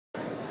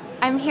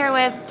I'm here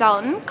with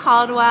Dalton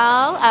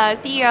Caldwell,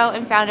 CEO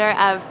and founder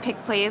of Pick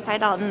Please. Hi,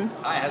 Dalton.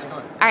 Hi, how's it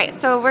going? All right,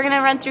 so we're going to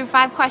run through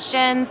 5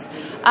 questions.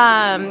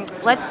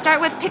 Let's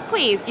start with Pick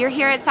Please. You're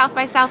here at South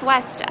by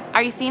Southwest.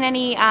 Are you seeing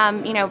any,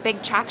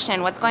 big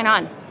traction? What's going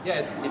on? Yeah,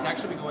 it's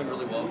actually been going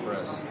really well for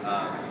us.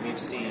 We've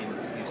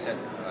set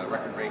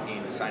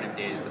record-breaking sign-up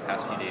days the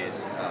past few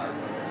days.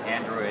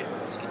 Android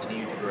has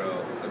continued to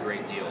grow a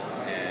great deal,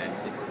 and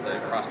the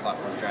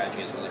cross-platform strategy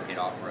has really paid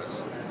off for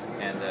us.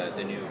 And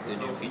the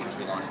new features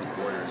we launched with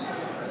Borders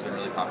has been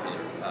really popular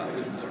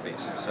with the user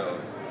base. So,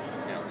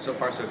 so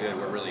far so good.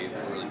 We're really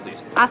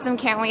pleased. Awesome!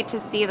 Can't wait to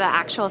see the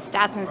actual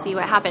stats and see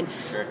what happened.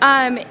 Sure.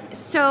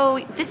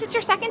 So this is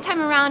your second time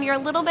around. You're a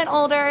little bit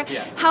older.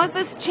 Yeah. How has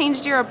this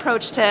changed your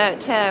approach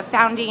to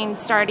founding,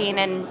 starting,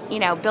 and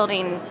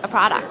building a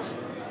product?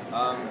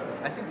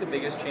 I think the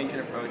biggest change in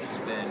approach has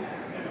been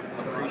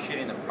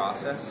appreciating the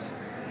process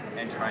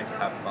and trying to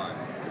have fun.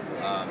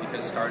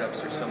 Because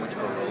startups are so much of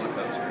a roller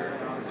coaster.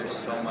 There's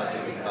so much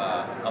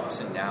ups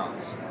and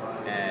downs,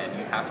 and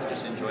you have to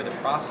just enjoy the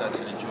process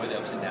and enjoy the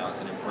ups and downs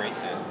and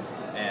embrace it.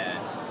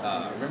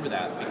 And remember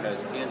that,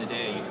 because at the end of the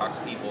day, you talk to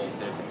people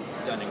that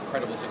have done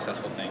incredible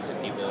successful things and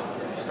people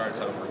whose startups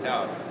haven't worked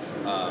out.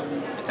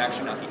 It's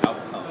actually not the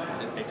outcome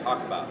that they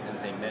talk about and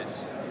they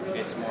miss.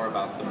 It's more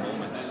about the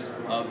moments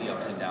of the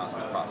ups and downs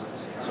of the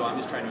process. So I'm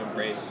just trying to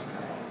embrace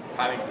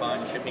having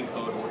fun, shipping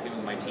code, working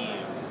with my team,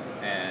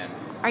 and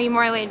Are you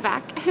more laid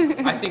back?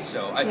 I think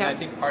so. Yeah. I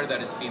think part of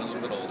that is being a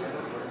little bit older.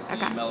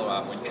 Okay. You mellow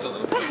out when you get a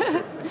little bit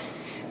older.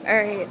 All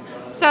right.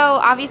 So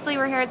obviously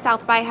we're here at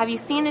South by. Have you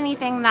seen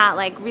anything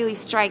that really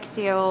strikes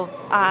you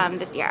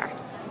this year?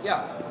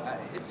 Yeah.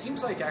 It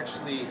seems like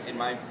actually in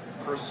my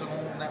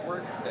personal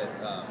network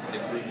that the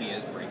GroupMe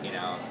is breaking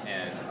out,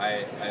 and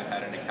I've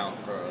had an account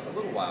for a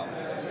little while,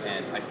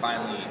 and I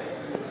finally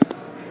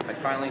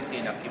see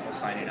enough people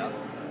signing up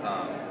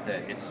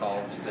that it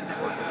solves the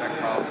network effect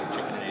problems of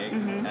chicken and egg,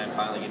 and I'm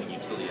finally getting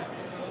utility out.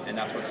 And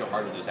that's what's so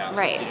hard with those apps,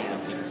 Right. getting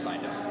enough people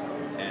signed up.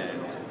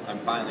 And I'm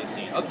finally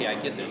seeing, okay, I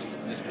get this.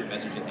 This group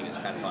messaging thing is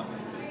kind of fun.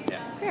 Yeah.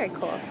 Very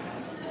cool.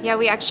 Yeah,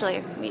 we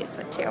use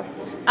it too.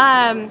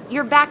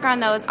 Your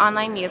background though is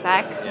online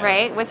music, Yeah.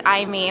 right? With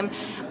iMeme.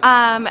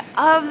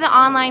 Of the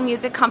online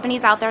music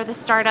companies out there, the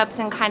startups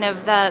and kind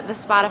of the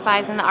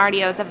Spotifys and the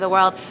RDOs of the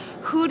world,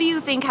 who do you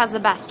think has the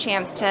best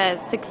chance to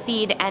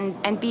succeed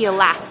and be a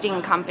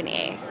lasting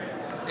company?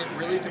 It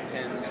really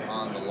depends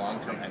on the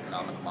long-term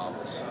economic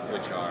models,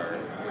 which are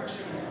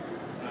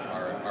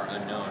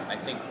unknown. I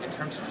think in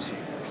terms of just a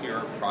pure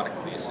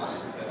product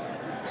basis,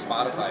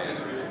 Spotify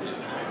is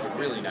a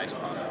really nice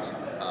product.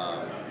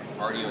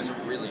 RDO is a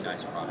really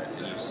nice product,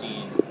 and you've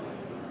seen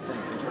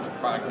in terms of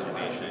product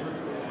innovation,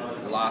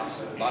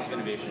 lots of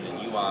innovation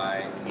in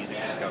UI, in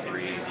music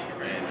discovery,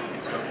 and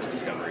in social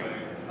discovery.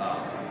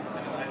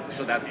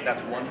 So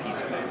that's one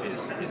piece of it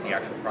is the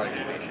actual product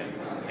innovation.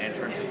 And in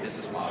terms of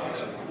business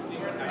models,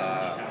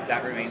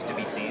 that remains to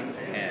be seen.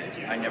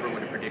 And I never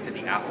would have predicted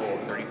the Apple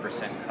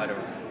 30% cut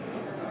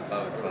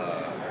of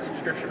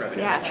subscription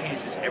revenue. Yes. That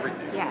changes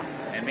everything.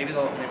 Yes. And maybe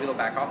they'll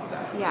back off of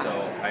that. Yeah. So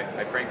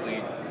I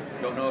frankly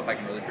don't know if I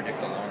can really predict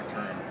the long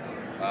term.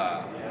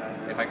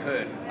 If I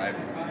could,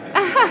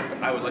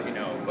 I would let you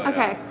know. But,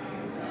 Okay.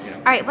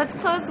 All right, let's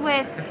close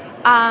with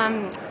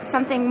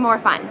something more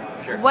fun.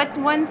 Sure. What's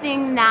one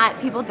thing that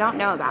people don't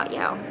know about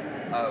you?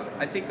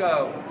 I think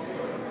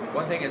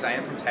one thing is I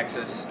am from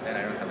Texas, and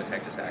I don't have a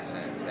Texas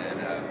accent.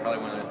 And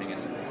probably one other thing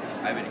is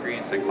I have a degree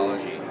in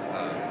psychology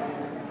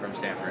from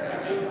Stanford.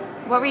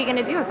 What were you going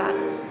to do with that?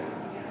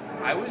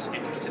 I was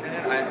interested in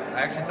it. I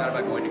actually thought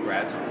about going to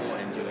grad school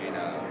and doing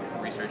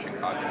research in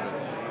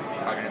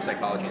cognitive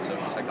psychology and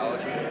social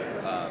psychology.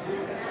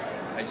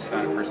 I just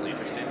found it personally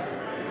interesting.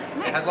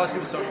 Nice. It has a lot to do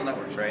with social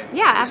networks, right?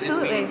 Yeah, It's being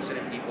absolutely. interested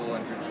in people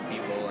and groups of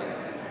people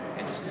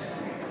and just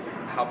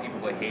how people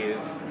behave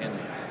in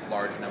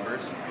large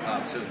numbers.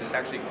 So there's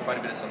actually quite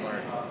a bit of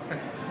similarity.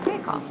 Very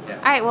cool. Yeah.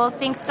 All right, well,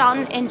 thanks,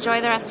 Dalton.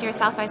 Enjoy the rest of your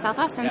South by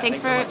Southwest, and Yeah,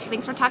 thanks thanks so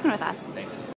much. for talking with us. Thanks.